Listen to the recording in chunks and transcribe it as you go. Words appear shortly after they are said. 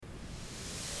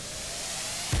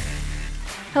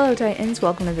Hello Titans,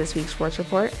 welcome to this week's sports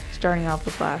report. Starting off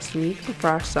with last week, the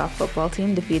Frosh soft football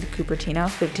team defeated Cupertino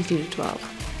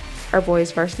 52-12. Our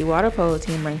boys varsity water polo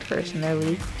team, ranked first in their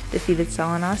league, defeated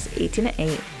Salinas 18-8,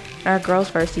 and our girls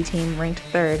varsity team, ranked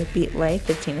third, beat Lay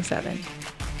 15-7.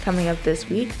 Coming up this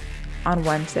week, on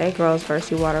Wednesday, girls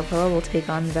varsity water polo will take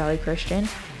on Valley Christian,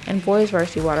 and boys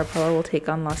varsity water polo will take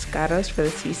on Los Gatos for the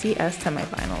CCS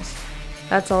semifinals.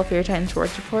 That's all for your Titans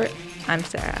sports report. I'm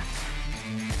Sarah.